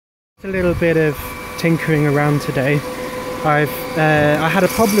A little bit of tinkering around today. I had a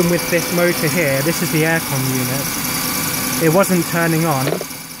problem with this motor here. This is the aircon unit. It wasn't turning on.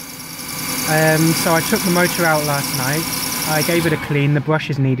 So I took the motor out last night. I gave it a clean. The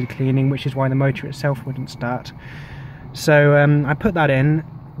brushes needed cleaning, which is why the motor itself wouldn't start. So I put that in.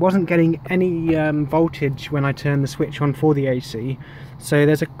 Wasn't getting any voltage when I turned the switch on for the AC. So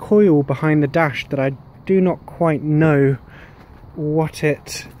there's a coil behind the dash that I do not quite know what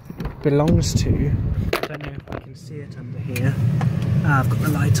it belongs to. I don't know if I can see it under here. I've got the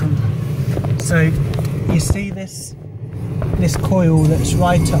light on. So you see this coil that's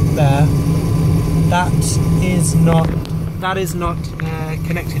right up there. That is not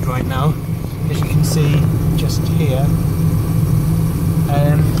connected right now, as you can see just here.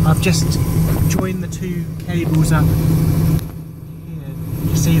 I've just joined the two cables up here.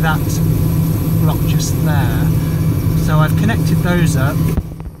 You see that block just there. So I've connected those up.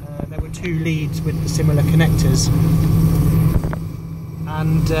 There were two leads with the similar connectors,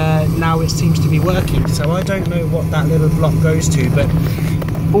 and now it seems to be working. So I don't know what that little block goes to, but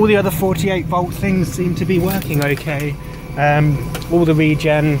all the other 48 volt things seem to be working okay. All the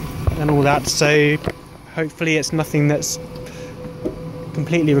regen and all that, so hopefully it's nothing that's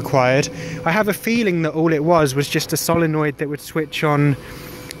completely required. I have a feeling that all it was just a solenoid that would switch on,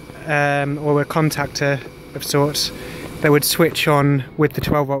 or a contactor of sorts that would switch on with the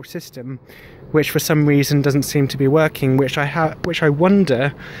 12 volt system, which for some reason doesn't seem to be working, which I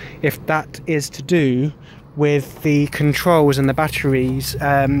wonder if that is to do with the controls and the batteries,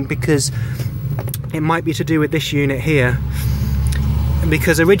 because it might be to do with this unit here.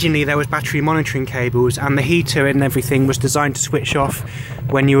 Because originally there was battery monitoring cables, and the heater and everything was designed to switch off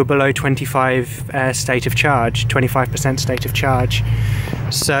when you were below 25% state of charge.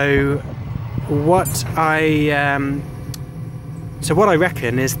 So what I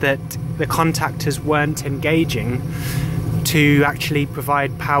reckon is that the contactors weren't engaging to actually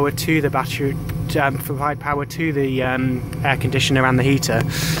provide power to the battery, provide power to the air conditioner and the heater,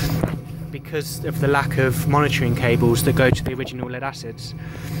 because of the lack of monitoring cables that go to the original lead acids.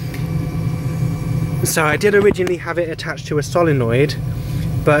 So I did originally have it attached to a solenoid,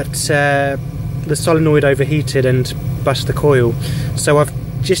 but the solenoid overheated and bust the coil. So I've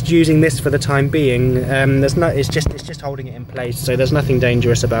just using this for the time being. It's just holding it in place, so there's nothing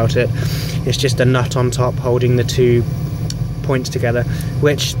dangerous about it. It's just a nut on top holding the two points together,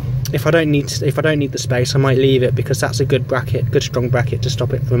 which if I don't need the space, I might leave it, because that's a good strong bracket to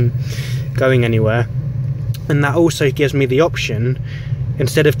stop it from going anywhere. And that also gives me the option,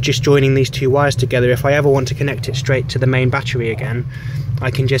 instead of just joining these two wires together, if I ever want to connect it straight to the main battery again, I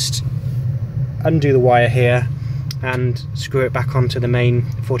can just undo the wire here and screw it back onto the main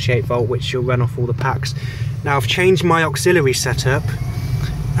 48 volt, which will run off all the packs. Now I've changed my auxiliary setup,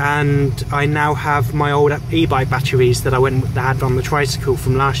 and I now have my old e-bike batteries that I had on the tricycle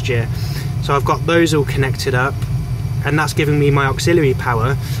from last year. So I've got those all connected up, and that's giving me my auxiliary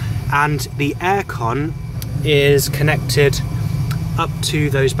power, and the aircon is connected up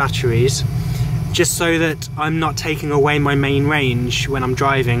to those batteries, just so that I'm not taking away my main range when I'm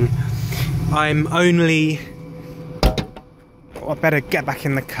driving. I'm only... I better get back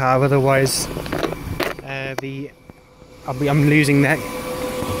in the car, otherwise I'm losing the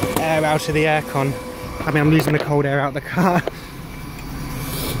air out of the aircon. I'm losing the cold air out of the car.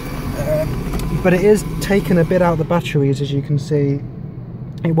 But it is taking a bit out of the batteries, as you can see.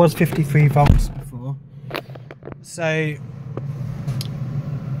 It was 53 volts before. So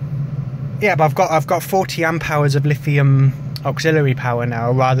yeah, but I've got 40 amp hours of lithium auxiliary power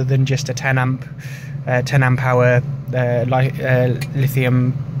now, rather than just a 10 amp hour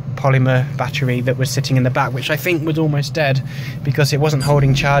lithium polymer battery that was sitting in the back, which I think was almost dead because it wasn't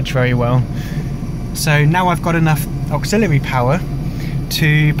holding charge very well. So now I've got enough auxiliary power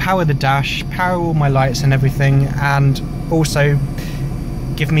to power the dash, power all my lights and everything, and also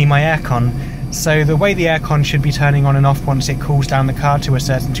give me my aircon. So the way the aircon should be turning on and off once it cools down the car to a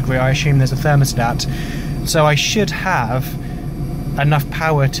certain degree, I assume there's a thermostat. So I should have enough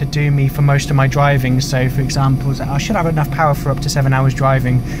power to do me for most of my driving. So for example, I should have enough power for up to 7 hours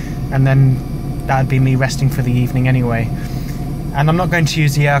driving, and then that'd be me resting for the evening anyway. And I'm not going to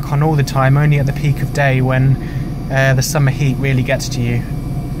use the aircon all the time, only at the peak of day when the summer heat really gets to you.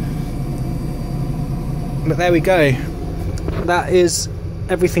 But there we go. That is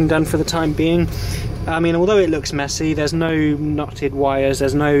everything done for the time being. I mean, although it looks messy, there's no knotted wires,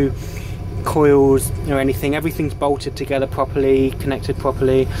 there's no coils or anything. Everything's bolted together properly, connected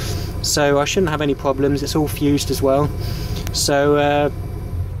properly, so I shouldn't have any problems. It's all fused as well, so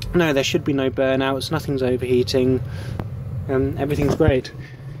no, there should be no burnouts, nothing's overheating, everything's great.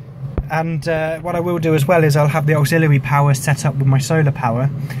 And what I will do as well is I'll have the auxiliary power set up with my solar power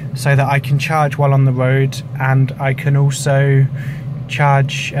so that I can charge while on the road, and I can also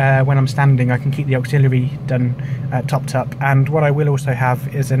charge when I'm standing. I can keep the auxiliary done topped up. And what I will also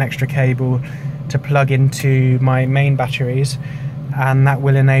have is an extra cable to plug into my main batteries, and that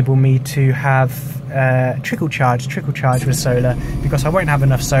will enable me to have trickle charge with solar, because I won't have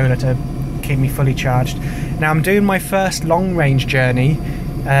enough solar to keep me fully charged. Now I'm doing my first long range journey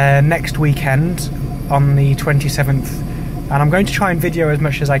next weekend on the 27th, and I'm going to try and video as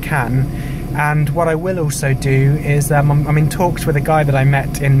much as I can. And what I will also do is I'm in talks with a guy that I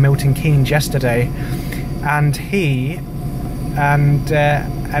met in Milton Keynes yesterday, and he's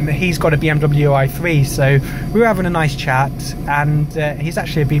got a BMW i3, so we were having a nice chat, and he's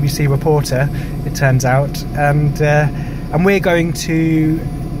actually a BBC reporter, it turns out, and we're going to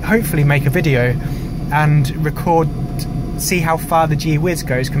hopefully make a video and record, see how far the G-WIZ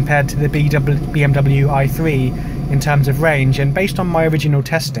goes compared to the BMW i3 in terms of range. And based on my original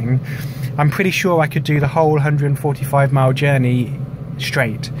testing, I'm pretty sure I could do the whole 145-mile journey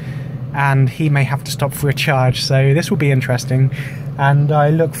straight, and he may have to stop for a charge, so this will be interesting, and I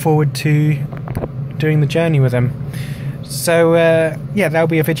look forward to doing the journey with him. So yeah, there'll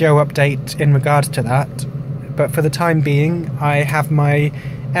be a video update in regards to that, but for the time being I have my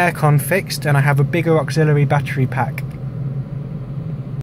aircon fixed and I have a bigger auxiliary battery pack